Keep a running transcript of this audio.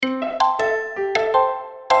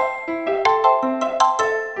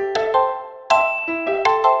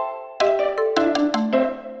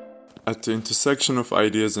At the intersection of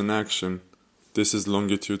ideas and action, this is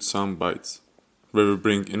Longitude Soundbites, where we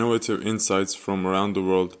bring innovative insights from around the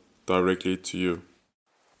world directly to you.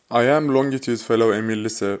 I am Longitude Fellow Emil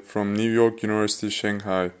Lisse from New York University,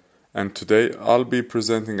 Shanghai, and today I'll be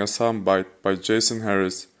presenting a soundbite by Jason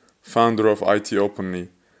Harris, founder of IT Openly,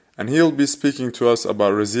 and he'll be speaking to us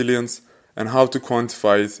about resilience and how to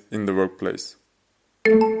quantify it in the workplace.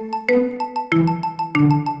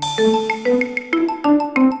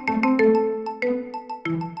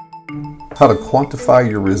 How to quantify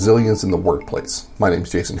your resilience in the workplace. My name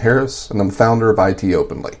is Jason Harris, and I'm the founder of IT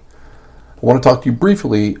Openly. I want to talk to you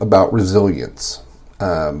briefly about resilience,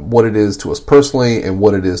 what it is to us personally and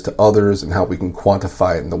what it is to others, and how we can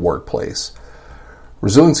quantify it in the workplace.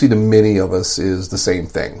 Resiliency to many of us is the same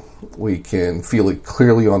thing. We can feel it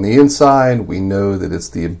clearly on the inside. We know that it's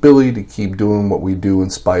the ability to keep doing what we do in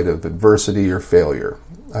spite of adversity or failure.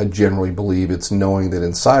 I generally believe it's knowing that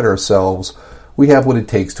inside ourselves we have what it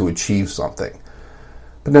takes to achieve something.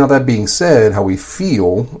 But now that being said, how we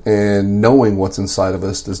feel and knowing what's inside of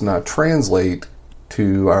us does not translate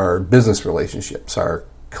to our business relationships. Our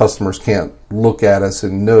customers can't look at us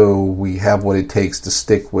and know we have what it takes to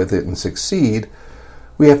stick with it and succeed.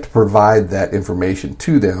 We have to provide that information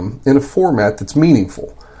to them in a format that's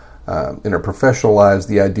meaningful. In our professional lives,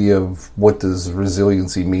 the idea of what does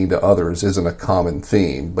resiliency mean to others isn't a common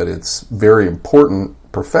theme, but it's very important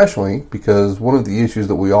professionally because one of the issues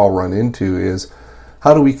that we all run into is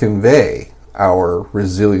how do we convey our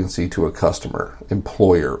resiliency to a customer,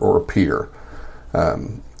 employer, or a peer?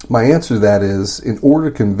 My answer to that is, in order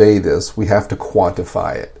to convey this, we have to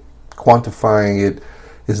quantify it. Quantifying it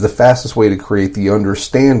is the fastest way to create the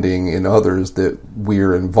understanding in others that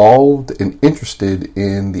we're involved and interested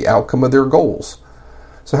in the outcome of their goals.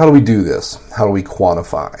 So how do we do this? How do we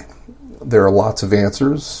quantify? There are lots of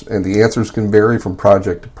answers, and the answers can vary from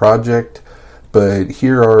project to project, but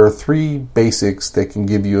here are 3 basics that can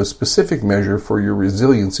give you a specific measure for your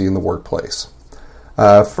resiliency in the workplace.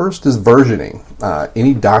 First is versioning.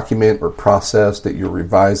 Any document or process that you're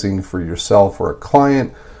revising for yourself or a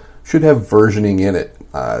client should have versioning in it.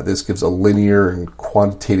 This gives a linear and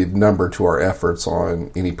quantitative number to our efforts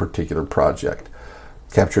on any particular project.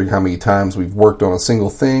 Capturing how many times we've worked on a single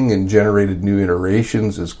thing and generated new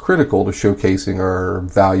iterations is critical to showcasing our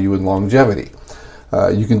value and longevity.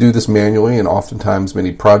 You can do this manually, and oftentimes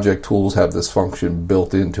many project tools have this function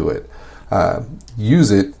built into it.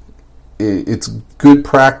 Use it. It's good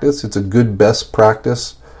practice. It's a good best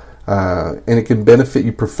practice. And it can benefit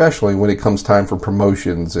you professionally when it comes time for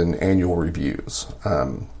promotions and annual reviews.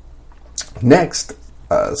 Next,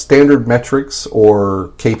 standard metrics or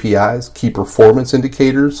KPIs, key performance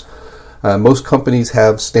indicators. Most companies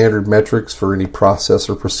have standard metrics for any process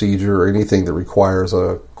or procedure or anything that requires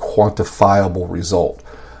a quantifiable result.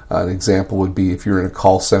 An example would be if you're in a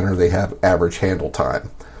call center, they have average handle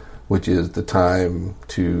time, which is the time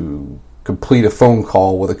to complete a phone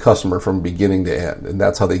call with a customer from beginning to end, and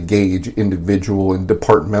that's how they gauge individual and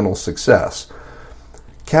departmental success.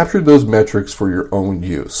 Capture those metrics for your own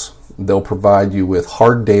use. They'll provide you with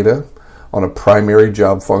hard data on a primary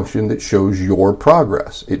job function that shows your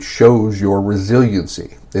progress. It shows your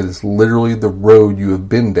resiliency. It is literally the road you have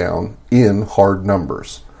been down in hard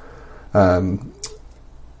numbers.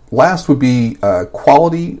 Last would be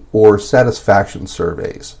quality or satisfaction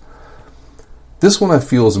surveys. This one I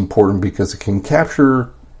feel is important because it can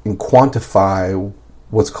capture and quantify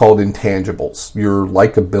what's called intangibles, your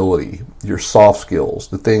likability, your soft skills,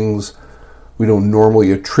 the things we don't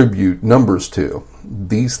normally attribute numbers to.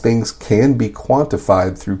 These things can be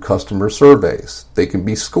quantified through customer surveys. They can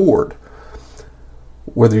be scored.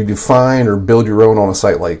 Whether you define or build your own on a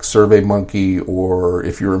site like SurveyMonkey, or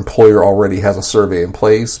if your employer already has a survey in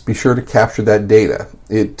place, be sure to capture that data.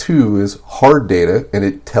 It too is hard data, and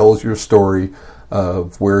it tells your story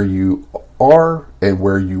of where you are and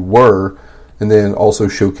where you were, and then also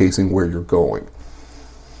showcasing where you're going.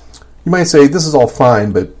 You might say, this is all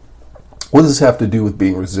fine, but what does this have to do with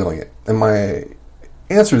being resilient? And my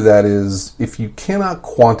answer to that is, if you cannot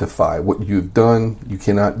quantify what you've done, you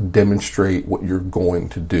cannot demonstrate what you're going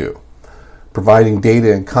to do. Providing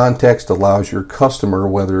data and context allows your customer,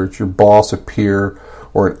 whether it's your boss, a peer,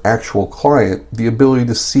 or an actual client, the ability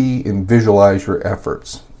to see and visualize your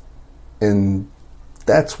efforts. And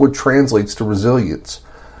that's what translates to resilience.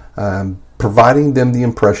 Providing them the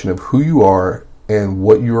impression of who you are and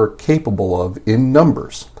what you are capable of in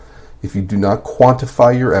numbers. If you do not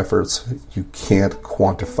quantify your efforts, you can't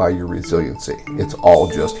quantify your resiliency. It's all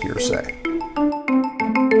just hearsay.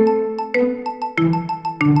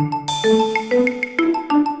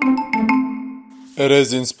 At It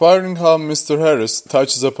is inspiring how Mr. Harris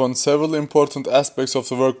touches upon several important aspects of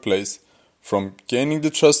the workplace, from gaining the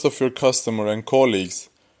trust of your customer and colleagues,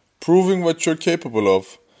 proving what you're capable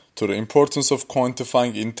of, to the importance of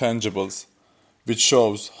quantifying intangibles, which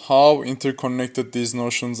shows how interconnected these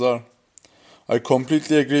notions are. I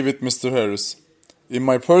completely agree with Mr. Harris. In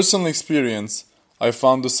my personal experience, I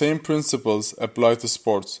found the same principles apply to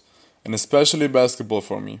sports, and especially basketball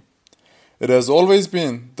for me. It has always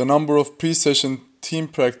been the number of pre-session team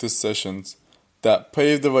practice sessions that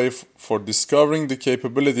paved the way for discovering the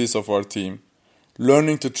capabilities of our team,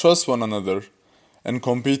 learning to trust one another, and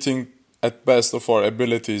competing at best of our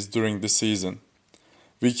abilities during the season.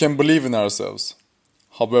 We can believe in ourselves.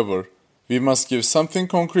 However, we must give something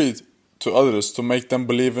concrete to others to make them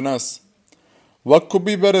believe in us. What could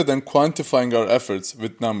be better than quantifying our efforts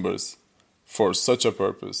with numbers for such a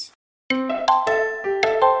purpose?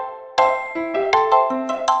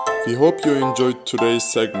 We hope you enjoyed today's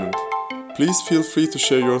segment. Please feel free to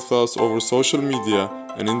share your thoughts over social media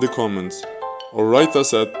and in the comments, or write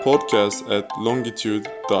us at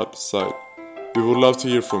podcast@longitude.site. We would love to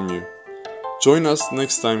hear from you. Join us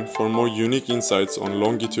next time for more unique insights on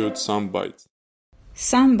Longitude Soundbites.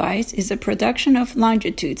 Soundbites is a production of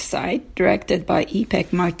Longitude Site, directed by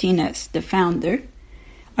Ipek Martinez, the founder.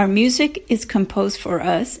 Our music is composed for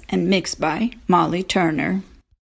us and mixed by Molly Turner.